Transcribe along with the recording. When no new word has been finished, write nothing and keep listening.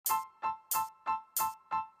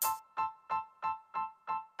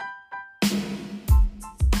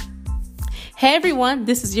Hey everyone,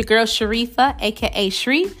 this is your girl Sharifa, aka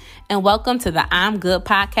Shree, and welcome to the I'm Good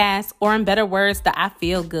podcast, or in better words, the I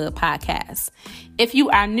Feel Good podcast. If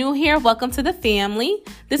you are new here, welcome to the family.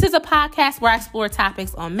 This is a podcast where I explore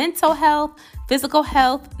topics on mental health, physical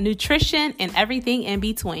health, nutrition, and everything in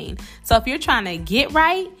between. So if you're trying to get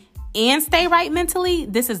right and stay right mentally,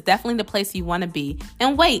 this is definitely the place you want to be.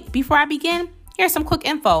 And wait, before I begin, here's some quick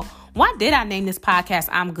info. Why did I name this podcast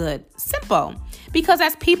I'm Good? Simple. Because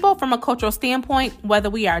as people, from a cultural standpoint, whether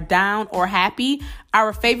we are down or happy,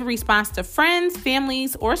 our favorite response to friends,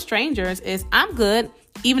 families, or strangers is I'm good,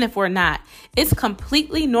 even if we're not. It's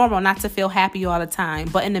completely normal not to feel happy all the time,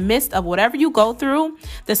 but in the midst of whatever you go through,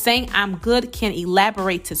 the saying I'm good can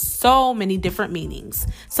elaborate to so many different meanings.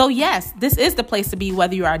 So yes, this is the place to be,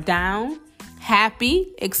 whether you are down,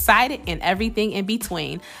 happy, excited, and everything in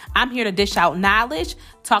between. I'm here to dish out knowledge,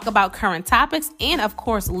 talk about current topics, and of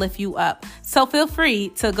course, lift you up. So feel free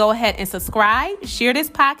to go ahead and subscribe, share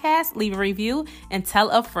this podcast, leave a review, and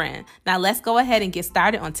tell a friend. Now let's go ahead and get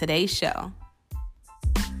started on today's show.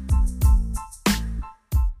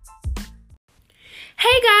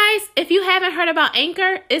 Hey guys, if you haven't heard about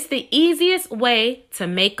Anchor, it's the easiest way to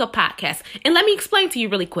make a podcast. And let me explain to you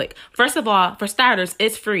really quick. First of all, for starters,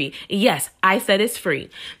 it's free. Yes, I said it's free.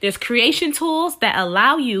 There's creation tools that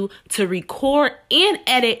allow you to record and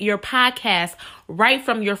edit your podcast right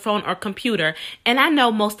from your phone or computer. And I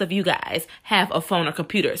know most of you guys have a phone or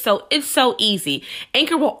computer, so it's so easy.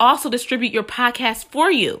 Anchor will also distribute your podcast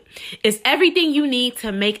for you. It's everything you need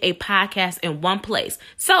to make a podcast in one place.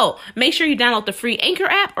 So make sure you download the free Anchor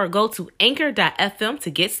app or go to anchor.fm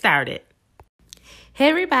to get started. Hey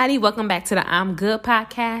everybody, welcome back to the I'm Good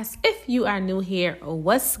podcast. If you are new here,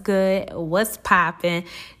 what's good? What's poppin'?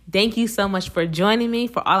 Thank you so much for joining me.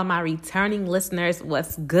 For all of my returning listeners,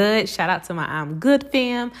 what's good? Shout out to my I'm Good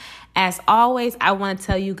fam. As always, I want to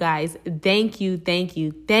tell you guys, thank you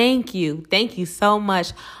so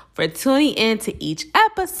much for tuning in to each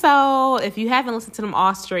episode. If you haven't listened to them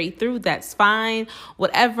all straight through, that's fine.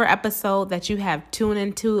 Whatever episode that you have tuned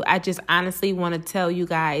into, I just honestly want to tell you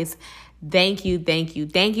guys, thank you.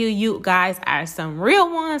 You guys are some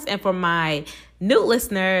real ones. And for my new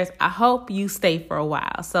listeners, I hope you stay for a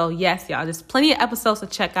while. So yes, y'all, there's plenty of episodes to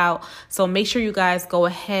check out. So make sure you guys go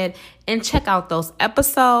ahead and check out those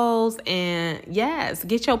episodes. And yes,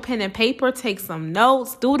 get your pen and paper, take some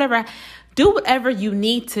notes, do whatever you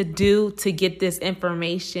need to do to get this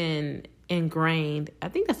information ingrained. I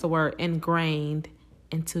think that's the word, ingrained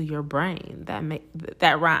into your brain.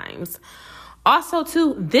 That rhymes. Also,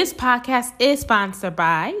 too, this podcast is sponsored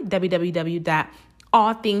by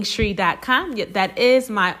www.allthingsshree.com. That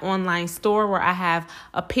is my online store where I have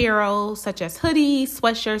apparel such as hoodies,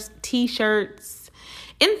 sweatshirts, t-shirts,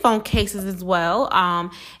 and phone cases as well.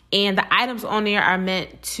 And the items on there are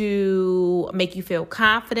meant to make you feel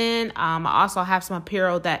confident. I also have some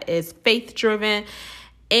apparel that is faith-driven.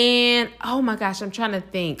 And, oh my gosh, I'm trying to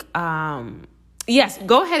think. Yes,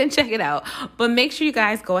 go ahead and check it out. But make sure you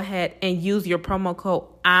guys go ahead and use your promo code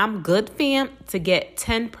I'mGoodFam to get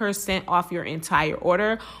 10% off your entire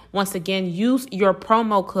order. Once again, use your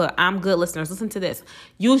promo code I'mGood. Listeners, listen to this.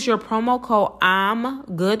 Use your promo code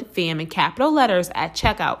I'mGoodFam in capital letters at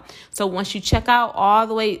checkout. So once you check out all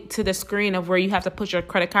the way to the screen of where you have to put your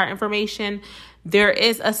credit card information, there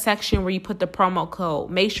is a section where you put the promo code.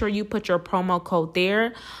 Make sure you put your promo code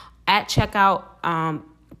there at checkout.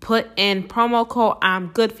 Put in promo code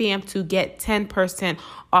I'mGoodFam to get 10%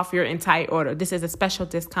 off your entire order. This is a special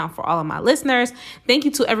discount for all of my listeners. Thank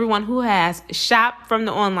you to everyone who has shopped from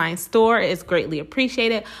the online store. It's greatly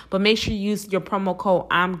appreciated. But make sure you use your promo code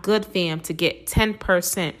I'mGoodFam to get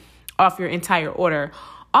 10% off your entire order.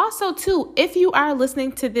 Also, too, if you are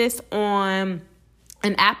listening to this on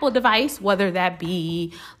an Apple device, whether that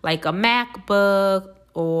be like a MacBook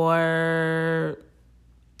or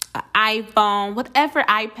iPhone, whatever,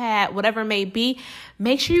 iPad, whatever it may be,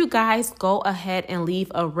 make sure you guys go ahead and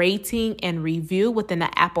leave a rating and review within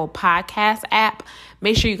the Apple Podcast app.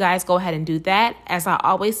 Make sure you guys go ahead and do that. As I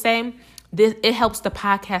always say, it helps the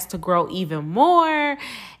podcast to grow even more.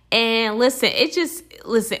 And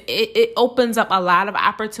it opens up a lot of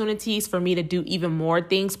opportunities for me to do even more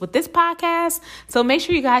things with this podcast. So make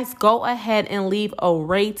sure you guys go ahead and leave a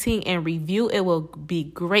rating and review. It will be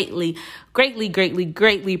greatly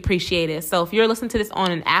appreciated. So if you're listening to this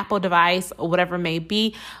on an Apple device or whatever it may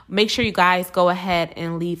be, make sure you guys go ahead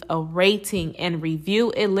and leave a rating and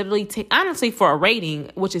review. It literally takes, honestly, for a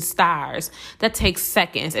rating, which is stars, that takes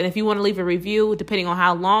seconds. And if you want to leave a review, depending on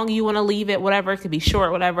how long you want to leave it, whatever, it could be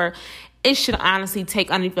short, whatever, it should honestly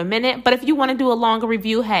take under a minute. But if you want to do a longer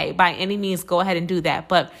review, hey, by any means, go ahead and do that.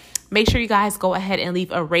 But Make sure you guys go ahead and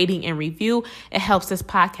leave a rating and review. It helps this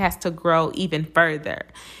podcast to grow even further.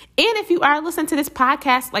 And if you are listening to this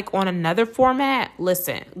podcast like on another format,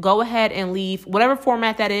 listen, go ahead and leave whatever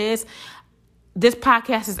format that is. This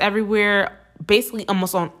podcast is everywhere, basically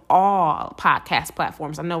almost on all podcast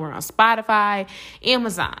platforms. I know we're on Spotify,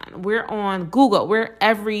 Amazon, we're on Google, we're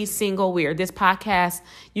every single where. This podcast,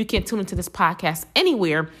 you can tune into this podcast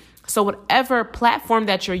anywhere. So whatever platform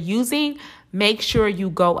that you're using, make sure you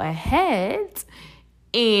go ahead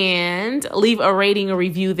and leave a rating or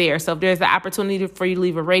review there. So if there's the opportunity for you to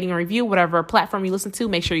leave a rating or review, whatever platform you listen to,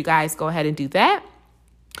 make sure you guys go ahead and do that.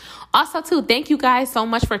 Also, too, thank you guys so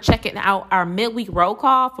much for checking out our midweek roll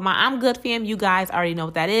call. For my I'm Good fam, you guys already know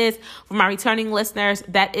what that is. For my returning listeners,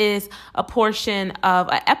 that is a portion of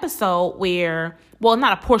an episode where, well,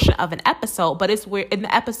 not a portion of an episode, but it's where in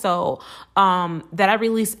the episode that I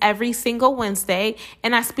release every single Wednesday,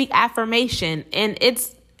 and I speak affirmation, and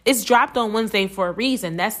it's dropped on Wednesday for a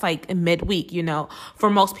reason. That's like midweek, for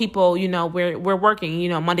most people, we're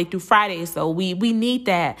working, Monday through Friday. So we need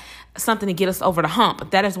that, something to get us over the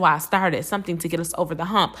hump. That is why I started, something to get us over the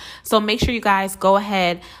hump. So make sure you guys go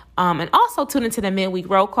ahead and also tune into the midweek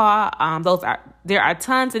roll call. There are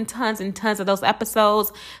tons and tons and tons of those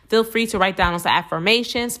episodes. Feel free to write down those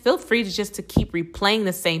affirmations. Feel free to just to keep replaying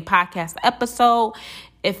the same podcast episode.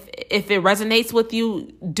 If it resonates with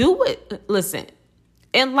you, do it. Listen.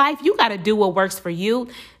 In life, you got to do what works for you.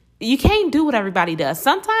 You can't do what everybody does.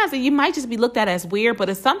 Sometimes you might just be looked at as weird, but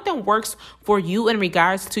if something works for you in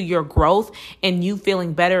regards to your growth and you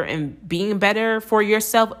feeling better and being better for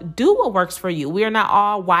yourself, do what works for you. We are not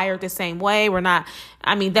all wired the same way.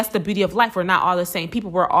 That's the beauty of life. We're not all the same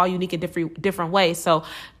people. We're all unique in different ways. So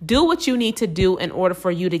do what you need to do in order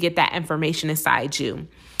for you to get that information inside you.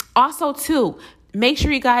 Also, too, make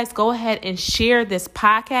sure you guys go ahead and share this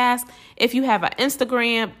podcast. If you have an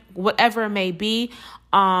Instagram, whatever it may be,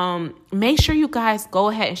 make sure you guys go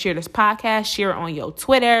ahead and share this podcast. Share it on your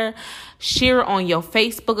Twitter. Share it on your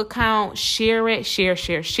Facebook account. Share it.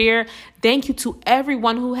 Share. Thank you to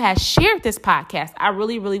everyone who has shared this podcast. I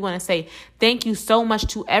really, really want to say thank you so much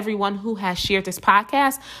to everyone who has shared this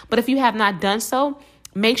podcast. But if you have not done so,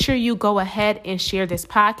 make sure you go ahead and share this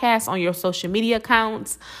podcast on your social media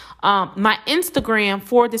accounts. My Instagram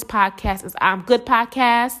for this podcast is I'm Good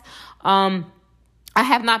Podcast. I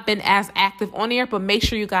have not been as active on there, but make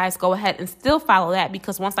sure you guys go ahead and still follow that,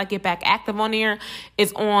 because once I get back active on there,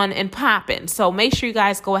 it's on and popping. So make sure you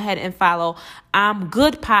guys go ahead and follow I'm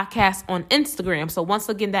Good Podcast on Instagram. So once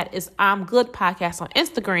again, that is I'm Good Podcast on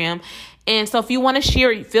Instagram. And so if you want to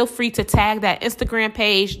share, feel free to tag that Instagram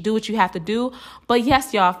page, do what you have to do. But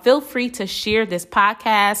yes, y'all, feel free to share this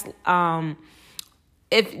podcast.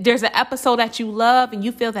 If there's an episode that you love and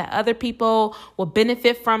you feel that other people will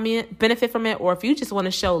benefit from it, or if you just want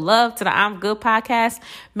to show love to the I'm Good Podcast,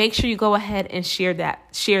 make sure you go ahead and share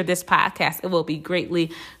this podcast. It will be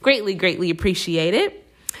greatly, greatly, greatly appreciated.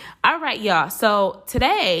 All right, y'all. So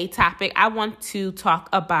today's topic, I want to talk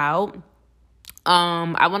about,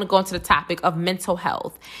 I want to go into the topic of mental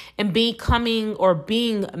health and becoming or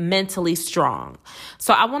being mentally strong.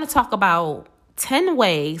 So I want to talk about 10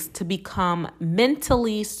 ways to become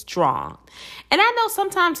mentally strong. And I know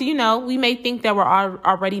sometimes, we may think that we're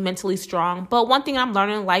already mentally strong, but one thing I'm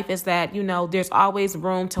learning in life is that, there's always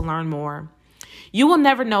room to learn more. You will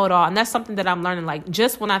never know it all. And that's something that I'm learning. Like,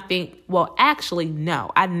 just when I think, well, actually,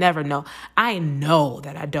 no, I never know. I know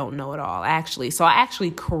that I don't know it all, actually. So I actually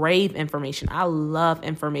crave information. I love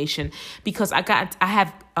information because I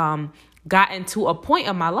have gotten to a point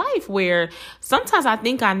in my life where sometimes I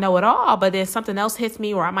think I know it all, but then something else hits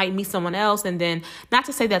me, or I might meet someone else. And then, not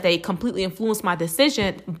to say that they completely influence my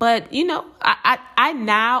decision, but I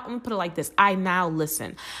now, let me put it like this. I now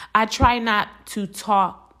listen. I try not to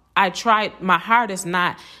talk. I try my hardest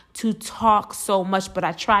not to talk so much, but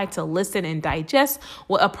I try to listen and digest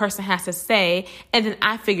what a person has to say. And then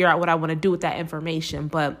I figure out what I want to do with that information.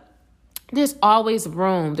 But there's always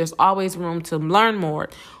room. There's always room to learn more.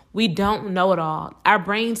 We don't know it all. Our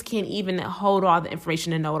brains can't even hold all the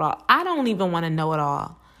information to know it all. I don't even want to know it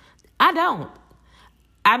all. I don't.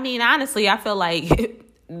 Honestly, I feel like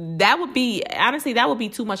that would be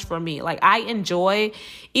too much for me. Like, I enjoy,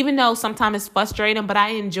 even though sometimes it's frustrating, but I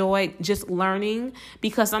enjoy just learning,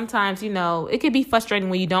 because sometimes, it could be frustrating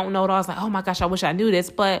when you don't know it all. It's like, oh my gosh, I wish I knew this.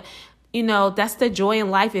 But, that's the joy in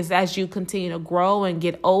life, is as you continue to grow and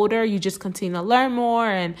get older, you just continue to learn more,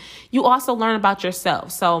 and you also learn about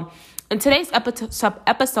yourself. So In today's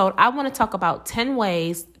episode, I want to talk about 10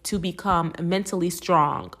 ways to become mentally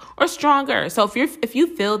strong or stronger. So if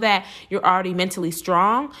you feel that you're already mentally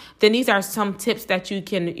strong, then these are some tips that you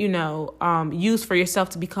can, use for yourself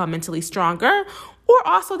to become mentally stronger. Or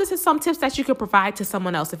also, this is some tips that you could provide to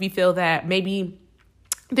someone else if you feel that maybe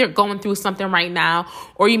they're going through something right now,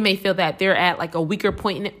 or you may feel that they're at like a weaker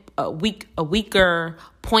point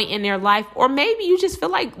in their life, or maybe you just feel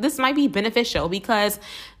like this might be beneficial, because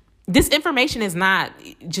this information is not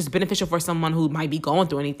just beneficial for someone who might be going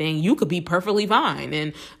through anything. You could be perfectly fine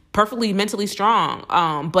and perfectly mentally strong.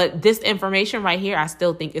 But this information right here, I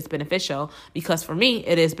still think is beneficial, because for me,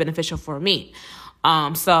 it is beneficial for me.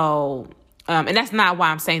 And that's not why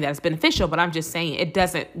I'm saying that it's beneficial, but I'm just saying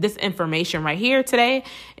this information right here today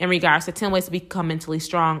in regards to 10 ways to become mentally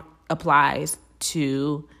strong applies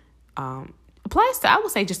to, I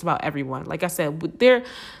would say, just about everyone. Like I said,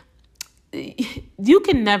 you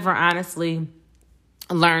can never honestly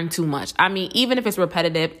learn too much. I mean, even if it's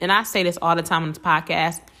repetitive, and I say this all the time on this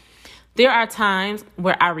podcast, there are times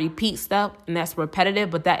where I repeat stuff and that's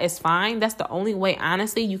repetitive, but that is fine. That's the only way,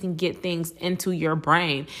 honestly, you can get things into your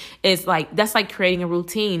brain. That's like creating a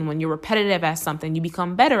routine. When you're repetitive at something, you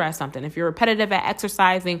become better at something. If you're repetitive at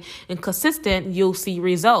exercising and consistent, you'll see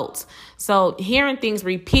results. So hearing things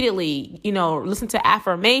repeatedly, listen to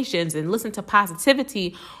affirmations and listen to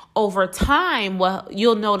positivity over time, well,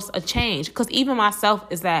 you'll notice a change. Because even for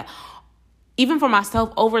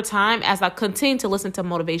myself over time, as I continue to listen to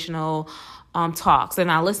motivational talks,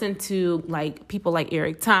 and I listen to like people like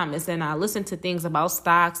Eric Thomas, and I listen to things about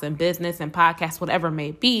stocks and business and podcasts, whatever it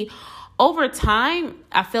may be, over time,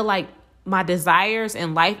 I feel like my desires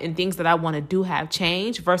in life and things that I want to do have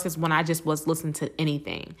changed versus when I just was listening to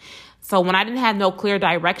anything. So when I didn't have no clear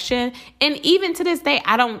direction, and even to this day,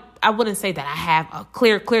 I wouldn't say that I have a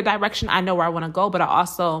clear direction. I know where I want to go, but I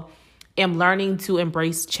also am learning to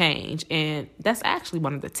embrace change. And that's actually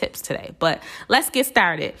one of the tips today. But let's get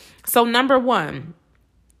started. So number one.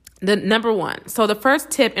 So the first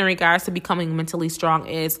tip in regards to becoming mentally strong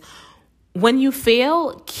is, when you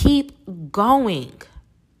fail, keep going.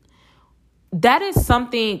 That is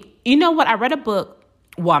something, you know what? I read a book.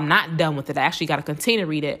 Well, I'm not done with it. I actually got to continue to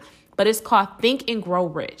read it. But it's called Think and Grow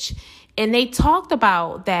Rich. And they talked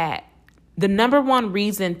about that the number one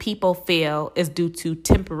reason people fail is due to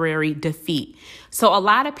temporary defeat. So a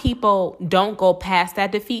lot of people don't go past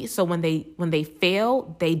that defeat. So when they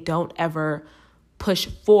fail, they don't ever push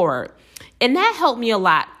forward. And that helped me a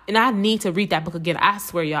lot. And I need to read that book again. I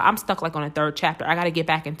swear, y'all, I'm stuck like on a third chapter. I got to get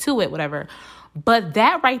back into it, whatever. But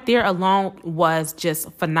that right there alone was just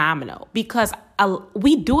phenomenal, because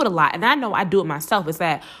we do it a lot. And I know I do it myself. Is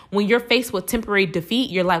that when you're faced with temporary defeat,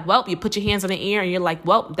 you're like, well, you put your hands in the air and you're like,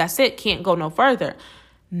 well, that's it. Can't go no further.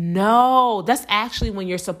 No, that's actually when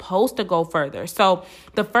you're supposed to go further. So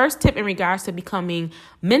the first tip in regards to becoming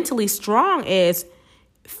mentally strong is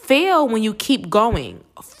fail when you keep going.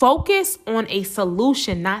 Focus on a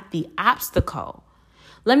solution, not the obstacle.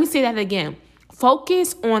 Let me say that again.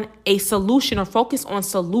 Focus on a solution, or focus on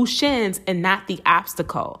solutions and not the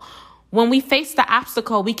obstacle. When we face the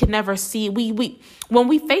obstacle, we can never see, when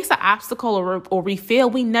we face an obstacle or we fail,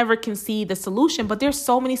 we never can see the solution. But there's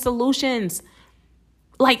so many solutions.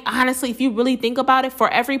 Like, honestly, if you really think about it, for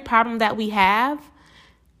every problem that we have,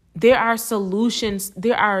 there are solutions.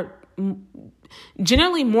 There are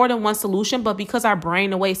generally more than one solution, but because our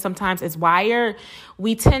brain, the way sometimes is wired,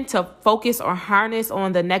 we tend to focus or harness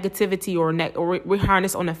on the negativity or we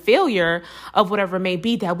harness on the failure of whatever it may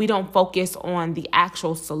be, that we don't focus on the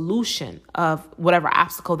actual solution of whatever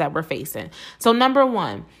obstacle that we're facing. So number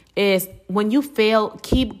one is, when you fail,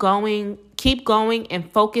 keep going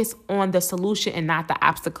and focus on the solution and not the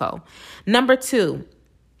obstacle. Number two,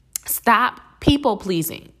 stop people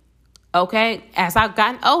pleasing. Okay, as I've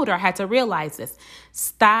gotten older, I had to realize this.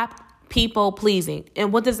 Stop people pleasing.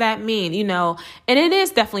 And what does that mean? And it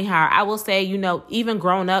is definitely hard. I will say, even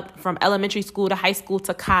growing up from elementary school to high school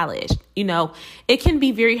to college, it can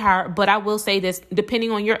be very hard. But I will say this,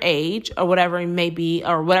 depending on your age or whatever it may be,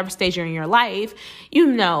 or whatever stage you're in your life, you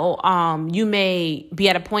may be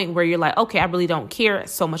at a point where you're like, okay, I really don't care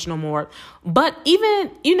so much no more. But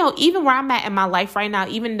even where I'm at in my life right now,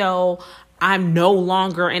 even though I'm no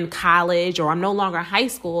longer in college or I'm no longer in high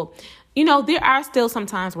school, there are still some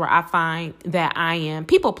times where I find that I am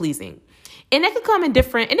people pleasing. And it could come in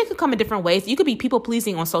different ways. You could be people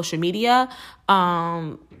pleasing on social media.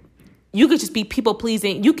 You could just be people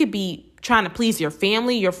pleasing. You could be trying to please your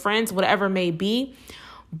family, your friends, whatever it may be.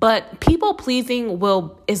 But people pleasing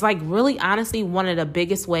is like really honestly one of the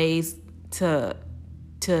biggest ways to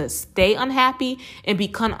stay unhappy and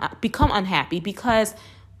become unhappy, because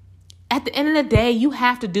at the end of the day, you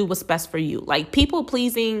have to do what's best for you. Like, people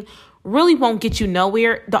pleasing really won't get you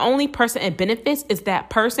nowhere. The only person it benefits is that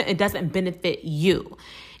person. It doesn't benefit you.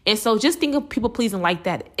 And so just think of people pleasing like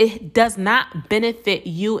that. It does not benefit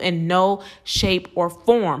you in no shape or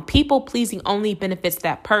form. People pleasing only benefits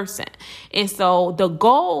that person. And so the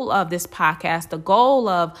goal of this podcast, the goal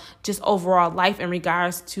of just overall life in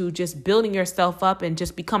regards to just building yourself up and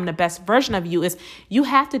just becoming the best version of you, is you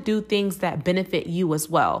have to do things that benefit you as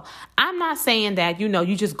well. I'm not saying that,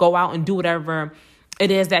 you just go out and do whatever it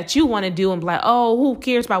is that you want to do and be like, oh, who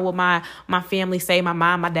cares about what my family say, my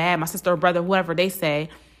mom, my dad, my sister or brother, whatever they say.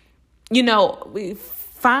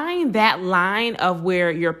 Find that line of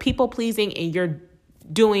where you're people pleasing and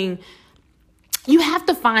you have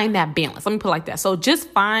to find that balance. Let me put it like that. So just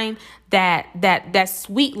find that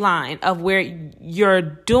sweet line of where you're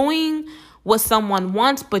doing what someone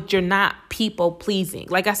wants, but you're not people pleasing.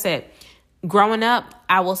 Like I said, growing up,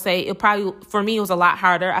 I will say for me, it was a lot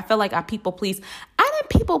harder. I felt like I people please. I didn't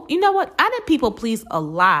people please a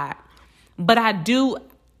lot, but I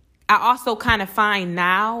also kind of find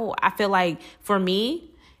now, I feel like for me,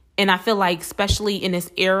 and I feel like especially in this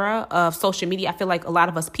era of social media, I feel like a lot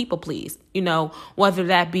of us people please, whether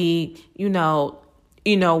that be,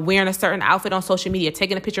 wearing a certain outfit on social media,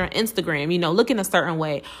 taking a picture on Instagram, looking a certain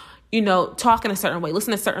way, talking a certain way,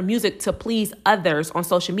 listening to certain music to please others on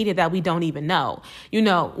social media that we don't even know.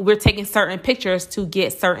 We're taking certain pictures to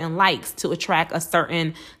get certain likes, to attract a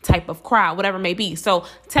certain type of crowd, whatever it may be. So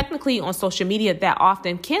technically on social media, that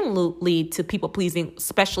often can lead to people pleasing,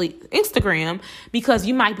 especially Instagram, because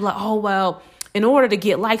you might be like, oh, well, in order to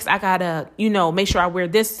get likes, I gotta, make sure I wear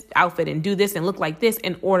this outfit and do this and look like this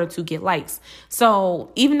in order to get likes.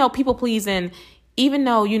 So even though people pleasing,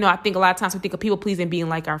 I think a lot of times we think of people pleasing being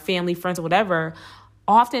like our family, friends, or whatever.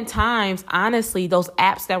 Oftentimes, honestly, those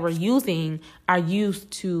apps that we're using are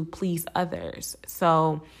used to please others.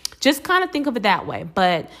 So just kind of think of it that way.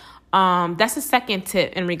 But that's the second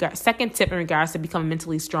tip in regards to becoming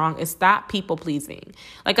mentally strong, is stop people pleasing.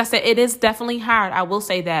 Like I said, it is definitely hard. I will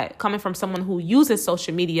say that coming from someone who uses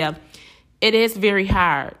social media, it is very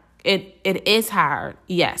hard. It is hard.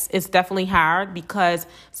 Yes, it's definitely hard because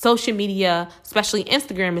social media, especially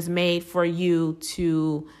Instagram, is made for you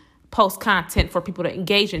to post content for people to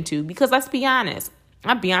engage into. Because let's be honest,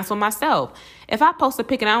 I'll be honest with myself. If I post a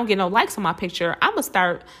pic and I don't get no likes on my picture, I'm gonna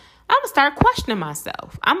start questioning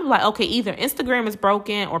myself. I'm like, okay, either Instagram is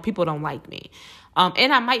broken or people don't like me.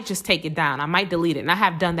 And I might just take it down. I might delete it. And I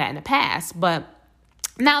have done that in the past, but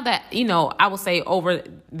now that, I will say over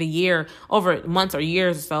months or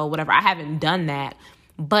years or so, whatever, I haven't done that.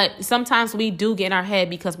 But sometimes we do get in our head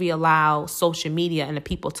because we allow social media and the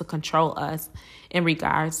people to control us in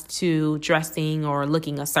regards to dressing or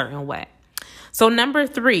looking a certain way. So number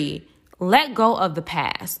 3, let go of the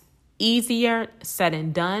past. Easier said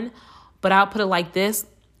than done, but I'll put it like this.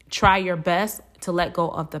 Try your best to let go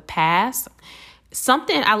of the past.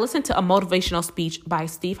 I listened to a motivational speech by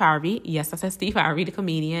Steve Harvey. Yes, I said Steve Harvey, the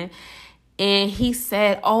comedian. And he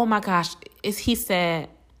said, oh my gosh, I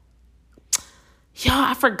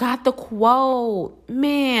forgot the quote.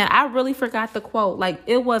 Man, I really forgot the quote. Like,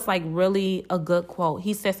 it was like really a good quote.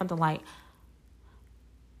 He said something like,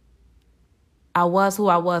 I was who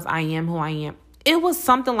I was, I am who I am. It was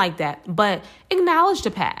something like that, but acknowledge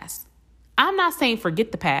the past. I'm not saying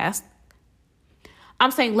forget the past. I'm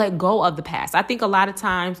saying let go of the past. I think a lot of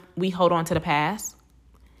times we hold on to the past.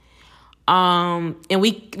 And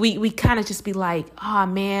we kind of just be like, oh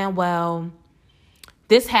man, well,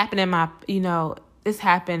 this happened this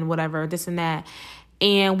happened, whatever, this and that.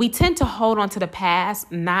 And we tend to hold on to the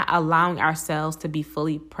past, not allowing ourselves to be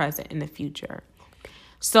fully present in the future.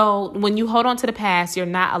 So when you hold on to the past, you're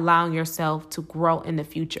not allowing yourself to grow in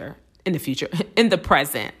the in the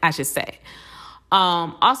present, I should say.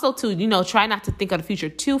 Also to, try not to think of the future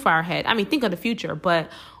too far ahead. I mean, think of the future,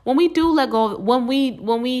 but when we do let go, when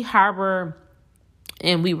we harbor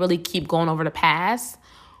and we really keep going over the past,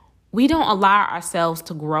 we don't allow ourselves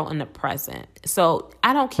to grow in the present. So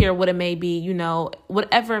I don't care what it may be,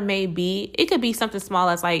 whatever it may be. It could be something small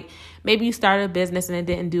as like, maybe you started a business and it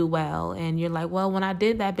didn't do well. And you're like, well, when I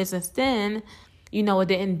did that business then, it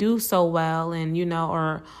didn't do so well. And,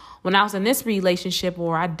 or when I was in this relationship,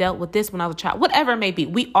 or I dealt with this when I was a child, whatever it may be.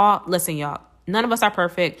 We all, listen, y'all, none of us are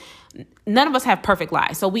perfect. None of us have perfect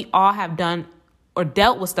lives. So we all have done or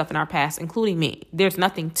dealt with stuff in our past, including me. There's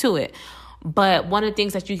nothing to it. But one of the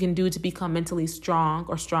things that you can do to become mentally strong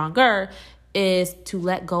or stronger is to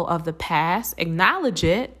let go of the past, acknowledge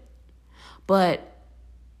it, but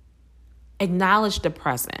acknowledge the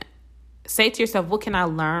present. Say to yourself, what can I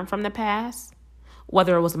learn from the past?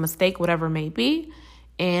 Whether it was a mistake, whatever it may be,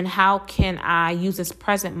 And how can I use this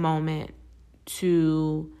present moment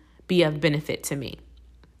to be of benefit to me?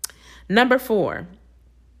 Number 4,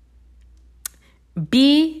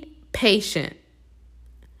 be patient.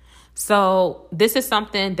 So this is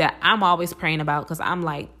something that I'm always praying about, because I'm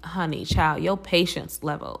like, honey, child, patience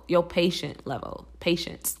level,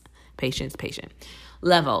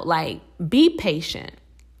 like, be patient.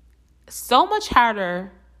 So much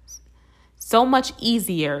harder, so much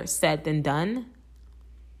easier said than done,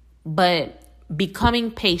 but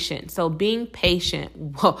becoming patient. So being patient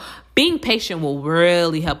will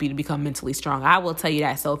really help you to become mentally strong. I will tell you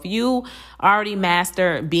that. So if you already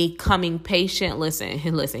mastered becoming patient, listen,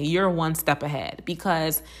 you're one step ahead,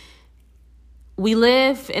 because we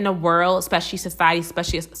live in a world, especially society,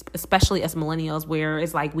 especially as millennials, where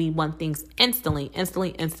it's like we want things instantly.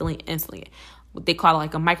 They call it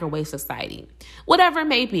like a microwave society. Whatever it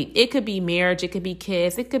may be. It could be marriage. It could be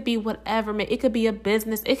kids. It could be whatever. It could be a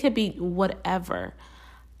business. It could be whatever.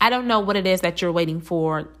 I don't know what it is that you're waiting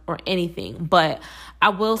for or anything. But I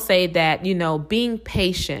will say that, being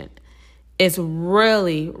patient is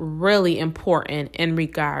really, really important in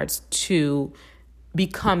regards to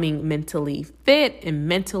becoming mentally fit and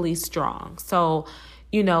mentally strong. So,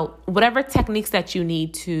 whatever techniques that you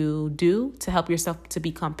need to do to help yourself to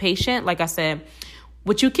become patient, like I said,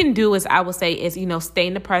 what you can do is, I would say, is, stay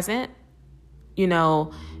in the present.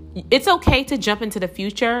 It's okay to jump into the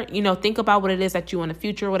future, think about what it is that you want in the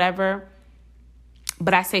future, whatever.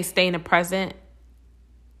 But I say stay in the present.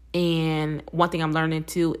 And one thing I'm learning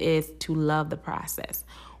too is to love the process.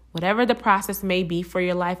 Whatever the process may be for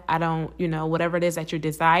your life, whatever it is that you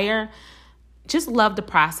desire, just love the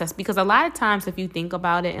process. Because a lot of times, if you think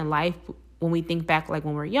about it in life, when we think back, like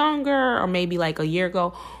when we're younger or maybe like a year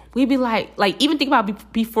ago, we'd be like even think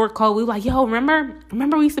about before COVID, we were like, yo,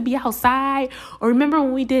 remember we used to be outside, or remember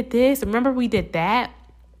when we did this, remember we did that.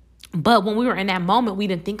 But when we were in that moment, we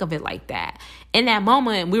didn't think of it like that. In that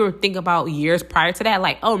moment, we were thinking about years prior to that,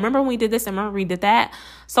 like, oh, remember when we did this and remember we did that.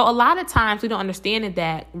 So a lot of times we don't understand it,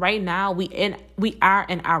 that right now we are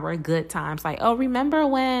in our good times. Like, oh, remember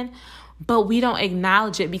when? But we don't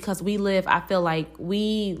acknowledge it, because I feel like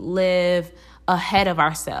we live ahead of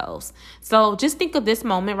ourselves. So just think of this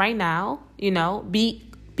moment right now,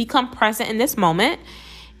 become present in this moment.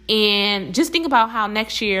 And just think about how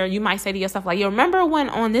next year you might say to yourself, like, yo, remember when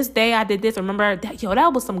on this day I did this? Remember that,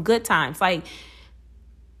 that was some good times. Like,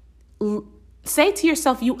 say to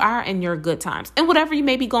yourself, you are in your good times. And whatever you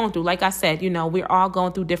may be going through, like I said, we're all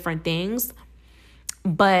going through different things.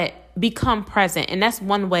 But become present. And that's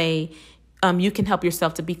one way you can help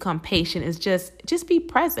yourself to become patient, is just be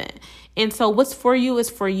present. And so what's for you is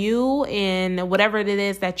for you. And whatever it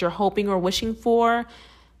is that you're hoping or wishing for,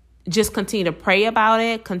 just continue to pray about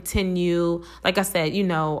it. Continue, like I said,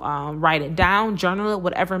 write it down, journal it,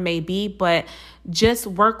 whatever it may be. But just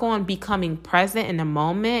work on becoming present in the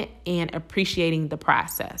moment and appreciating the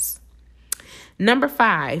process. Number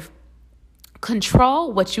 5,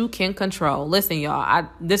 control what you can control. Listen, y'all,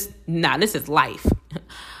 this is life.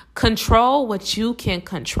 Control what you can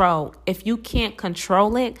control. If you can't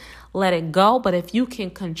control it, let it go. But if you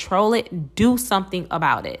can control it, do something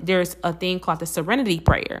about it. There's a thing called the Serenity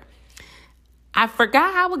Prayer. I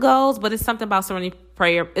forgot how it goes, but it's something about Serenity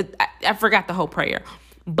Prayer. I forgot the whole prayer.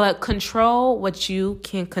 But control what you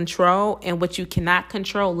can control, and what you cannot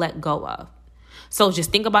control, let go of. So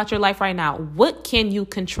just think about your life right now. What can you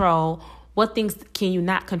control? What things can you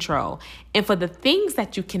not control? And for the things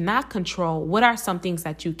that you cannot control, what are some things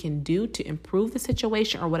that you can do to improve the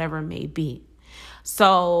situation or whatever it may be?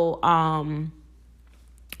 So,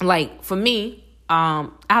 like for me,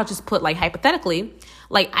 I'll just put, like, hypothetically,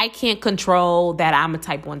 like, I can't control that I'm a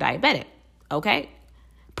type 1 diabetic. Okay.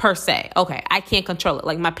 Per se. Okay. I can't control it.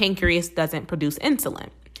 Like, my pancreas doesn't produce insulin.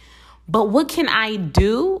 But what can I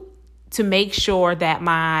do to make sure that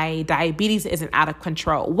my diabetes isn't out of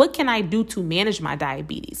control? What can I do to manage my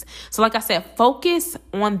diabetes? So like I said, focus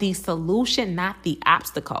on the solution, not the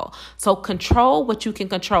obstacle. So control what you can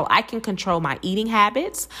control. I can control my eating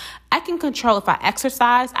habits. I can control if I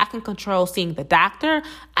exercise. I can control seeing the doctor.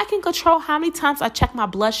 I can control how many times I check my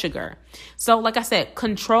blood sugar. So like I said,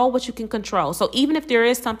 control what you can control. So even if there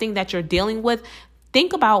is something that you're dealing with,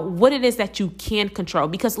 think about what it is that you can control.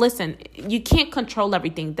 Because listen, you can't control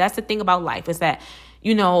everything. That's the thing about life, is that,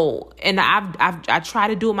 and I try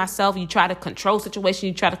to do it myself. You try to control situations.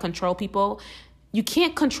 You try to control people. You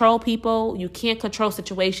can't control people. You can't control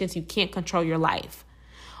situations. You can't control your life.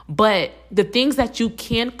 But the things that you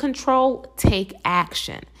can control, take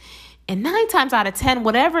action. And 9 times out of 10,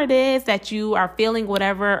 whatever it is that you are feeling,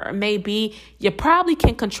 whatever it may be, you probably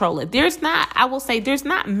can control it. There's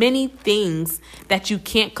not many things that you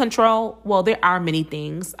can't control. Well, there are many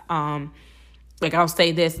things. Like I'll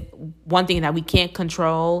say this, one thing that we can't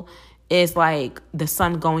control is like the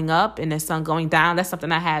sun going up and the sun going down. That's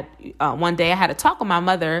something I had one day. I had a talk with my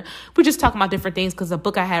mother. We're just talking about different things because a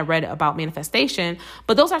book I had read about manifestation.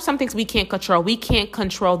 But those are some things we can't control. We can't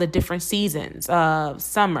control the different seasons of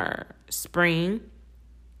summer, spring.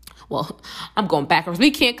 Well, I'm going backwards.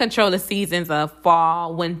 We can't control the seasons of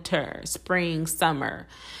fall, winter, spring, summer.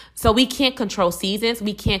 So we can't control seasons.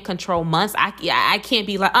 We can't control months. I can't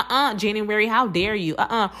be like, January, how dare you?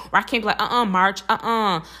 Or I can't be like, March,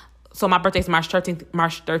 So my birthday's March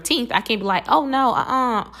 13th. I can't be like, oh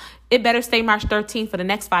no, it better stay March 13th for the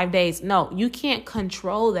next 5 days. No, you can't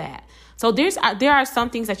control that. So there are some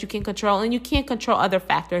things that you can control, and you can't control other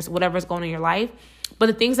factors, whatever's going on in your life. But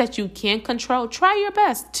the things that you can control, try your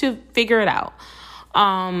best to figure it out.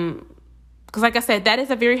 Because like I said, that is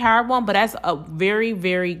a very hard one, but that's a very,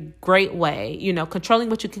 very great way. Controlling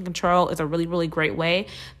what you can control is a really, really great way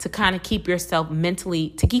to kind of keep yourself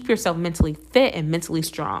mentally fit and mentally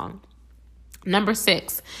strong. Number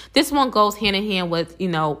 6, this one goes hand in hand with,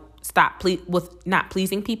 with not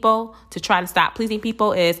pleasing people. To try to stop pleasing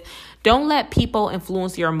people is don't let people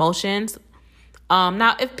influence your emotions.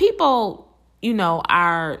 Now, if people,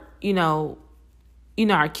 are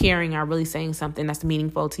caring, are really saying something that's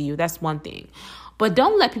meaningful to you, that's one thing. But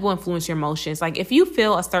don't let people influence your emotions. Like if you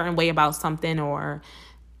feel a certain way about something or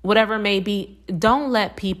whatever it may be, don't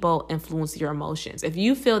let people influence your emotions. If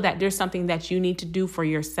you feel that there's something that you need to do for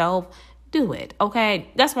yourself, do it. Okay.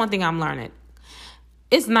 That's one thing I'm learning.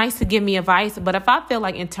 It's nice to give me advice, but if I feel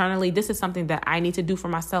like internally this is something that I need to do for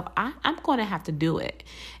myself, I'm going to have to do it.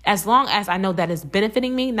 As long as I know that it's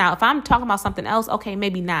benefiting me. Now, if I'm talking about something else, okay,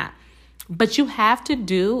 maybe not. But you have to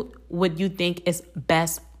do what you think is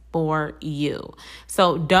best for you.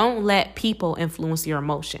 So don't let people influence your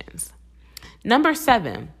emotions. Number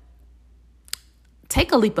 7,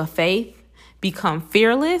 take a leap of faith, become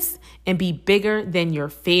fearless, and be bigger than your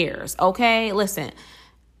fears. Okay, listen,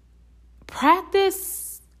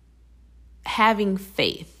 practice having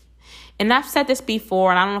faith. And I've said this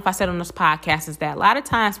before, and I don't know if I said on this podcast, is that a lot of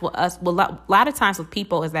times with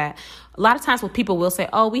people will say,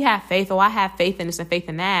 oh, we have faith, I have faith in this and faith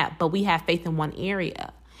in that, but we have faith in one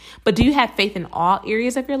area. But do you have faith in all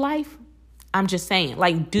areas of your life? I'm just saying,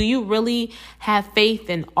 like, do you really have faith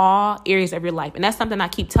in all areas of your life? And that's something I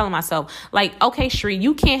keep telling myself, like, okay, Sheree,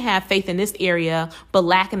 you can't have faith in this area, but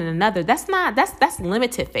lacking in another. That's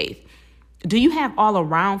limited faith. Do you have all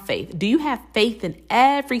around faith? Do you have faith in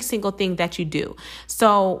every single thing that you do?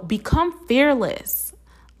 So become fearless,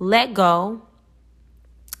 let go,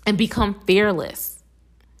 and become fearless.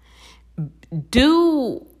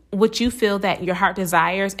 Do what you feel that your heart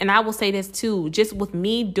desires. And I will say this too, just with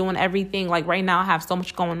me doing everything, like right now I have so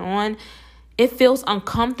much going on. It feels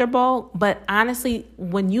uncomfortable, but honestly,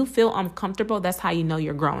 when you feel uncomfortable, that's how you know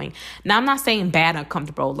you're growing. Now, I'm not saying bad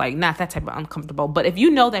uncomfortable, like not that type of uncomfortable, but if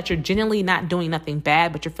you know that you're genuinely not doing nothing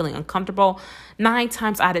bad, but you're feeling uncomfortable, 9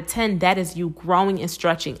 times out of 10, that is you growing and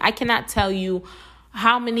stretching. I cannot tell you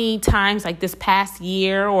how many times like this past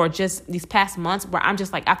year or just these past months where I'm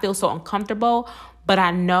just like, I feel so uncomfortable, but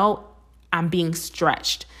I know I'm being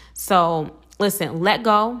stretched. So listen, let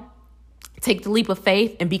go, take the leap of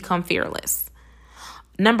faith, and become fearless.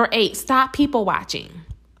 Number 8, stop people watching.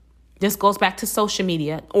 This goes back to social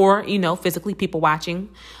media or, physically people watching,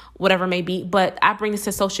 whatever it may be. But I bring this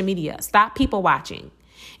to social media. Stop people watching.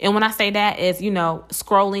 And when I say that is,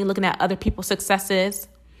 scrolling, looking at other people's successes,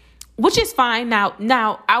 which is fine.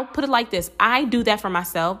 Now I'll put it like this. I do that for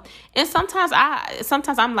myself. And sometimes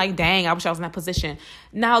I'm like, dang, I wish I was in that position.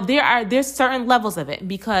 Now there's certain levels of it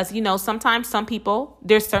because, sometimes some people,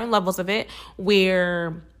 there's certain levels of it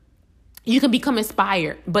where you can become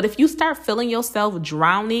inspired. But if you start feeling yourself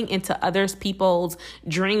drowning into other people's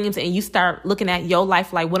dreams and you start looking at your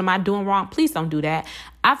life like, what am I doing wrong? Please don't do that.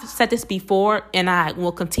 I've said this before and I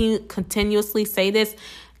will continuously say this.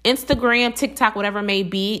 Instagram, TikTok, whatever it may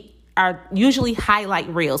be, are usually highlight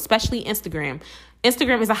reels, especially Instagram.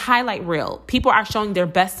 Instagram is a highlight reel. People are showing their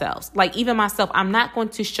best selves. Like even myself, I'm not going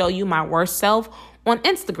to show you my worst self on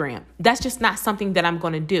Instagram. That's just not something that I'm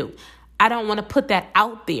going to do. I don't want to put that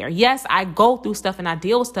out there. Yes, I go through stuff and I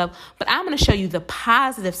deal with stuff, but I'm going to show you the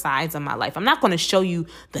positive sides of my life. I'm not going to show you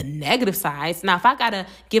the negative sides. Now, if I got to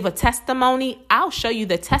give a testimony, I'll show you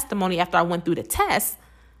the testimony after I went through the test,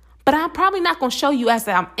 but I'm probably not going to show you as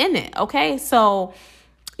I'm in it. Okay. So,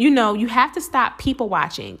 you have to stop people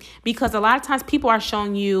watching, because a lot of times people are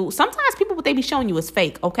showing you, sometimes people, what they be showing you is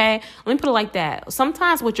fake, okay? Let me put it like that.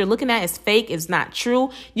 Sometimes what you're looking at is fake, it's not true.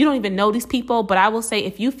 You don't even know these people, but I will say,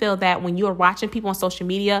 if you feel that when you are watching people on social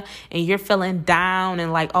media and you're feeling down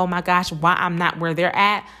and like, oh my gosh, why I'm not where they're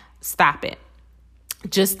at, stop it.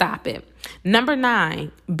 Just stop it. Number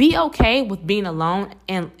 9, be okay with being alone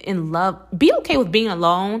and in love. Be okay with being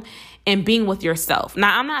alone and being with yourself.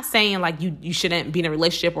 Now, I'm not saying like you shouldn't be in a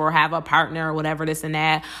relationship or have a partner or whatever, this and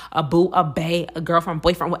that, a boo, a bae, a girlfriend,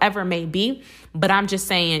 boyfriend, whatever it may be. But I'm just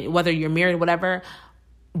saying, whether you're married or whatever,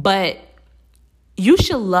 but you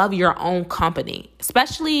should love your own company,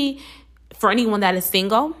 especially for anyone that is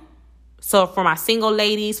single. So for my single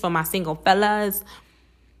ladies, for my single fellas,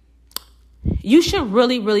 you should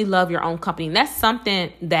really, really love your own company. And that's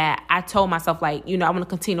something that I told myself, like, I want to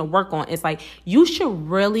continue to work on. It's like, you should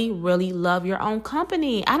really, really love your own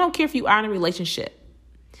company. I don't care if you are in a relationship.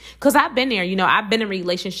 Because I've been there, I've been in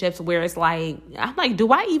relationships where it's like, I'm like,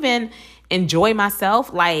 do I even enjoy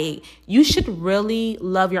myself? Like, you should really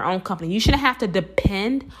love your own company. You shouldn't have to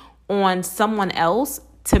depend on someone else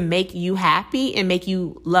to make you happy and make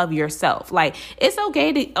you love yourself. Like, it's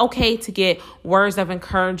okay to get words of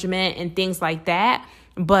encouragement and things like that,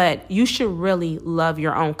 but you should really love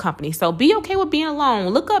your own company. So be okay with being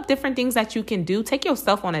alone. Look up different things that you can do. Take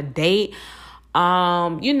yourself on a date.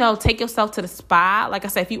 Take yourself to the spa. Like I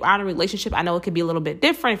said, if you are in a relationship, I know it could be a little bit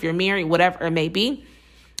different if you're married, whatever it may be.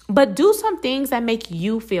 But do some things that make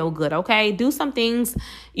you feel good, okay? Do some things,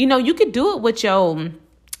 you could do it with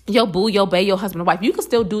your boo, your bae, your husband, or wife. You can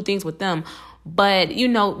still do things with them. But,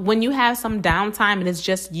 when you have some downtime and it's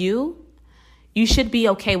just you should be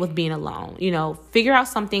okay with being alone. Figure out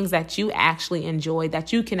some things that you actually enjoy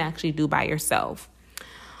that you can actually do by yourself.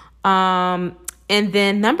 And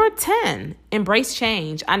then number 10, embrace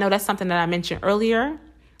change. I know that's something that I mentioned earlier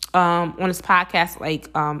on this podcast, like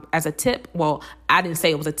as a tip. Well, I didn't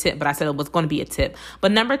say it was a tip, but I said it was going to be a tip.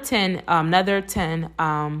 But number 10, another 10,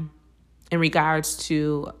 in regards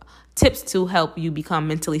to tips to help you become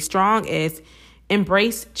mentally strong is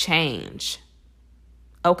embrace change.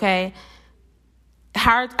 Okay?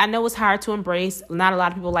 I know it's hard to embrace. Not a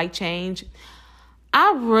lot of people like change.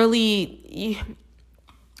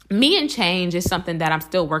 Me and change is something that I'm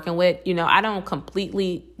still working with. I don't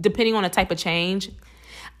completely, depending on the type of change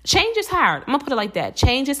is hard. I'm going to put it like that.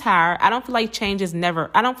 Change is hard. I don't feel like change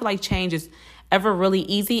is ever really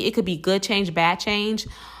easy. It could be good change, bad change.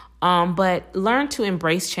 But learn to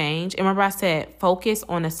embrace change. And remember I said, focus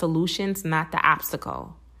on the solutions, not the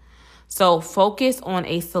obstacle. So focus on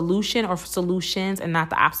a solution or solutions and not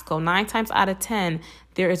the obstacle. 9 times out of 10,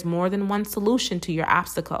 there is more than one solution to your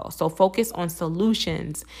obstacle. So focus on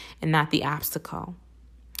solutions and not the obstacle.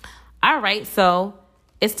 All right. So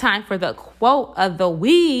it's time for the quote of the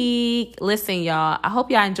week. Listen, y'all, I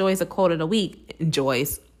hope y'all enjoys the quote of the week.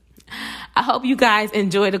 I hope you guys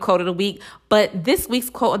enjoy the quote of the week. But this week's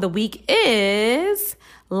quote of the week is,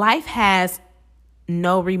 life has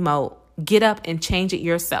no remote. Get up and change it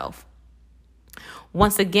yourself.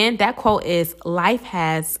 Once again, that quote is, life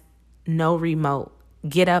has no remote.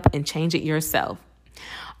 Get up and change it yourself.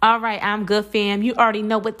 All right, I'm good, fam. You already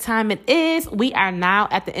know what time it is. We are now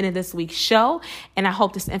at the end of this week's show, and I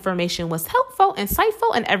hope this information was helpful,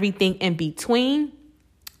 insightful, and everything in between.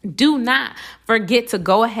 Do not forget to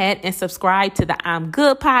go ahead and subscribe to the I'm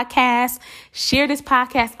Good podcast. Share this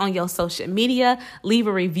podcast on your social media. Leave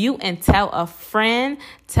a review and tell a friend,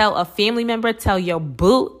 tell a family member, tell your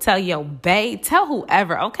boo, tell your bae, tell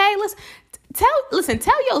whoever. Okay,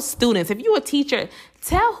 tell your students. If you're a teacher,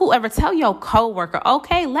 tell whoever, tell your coworker.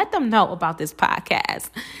 Okay, let them know about this podcast.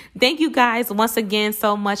 Thank you guys once again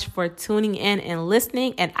so much for tuning in and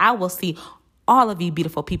listening, and I will see all of you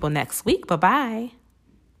beautiful people next week. Bye-bye.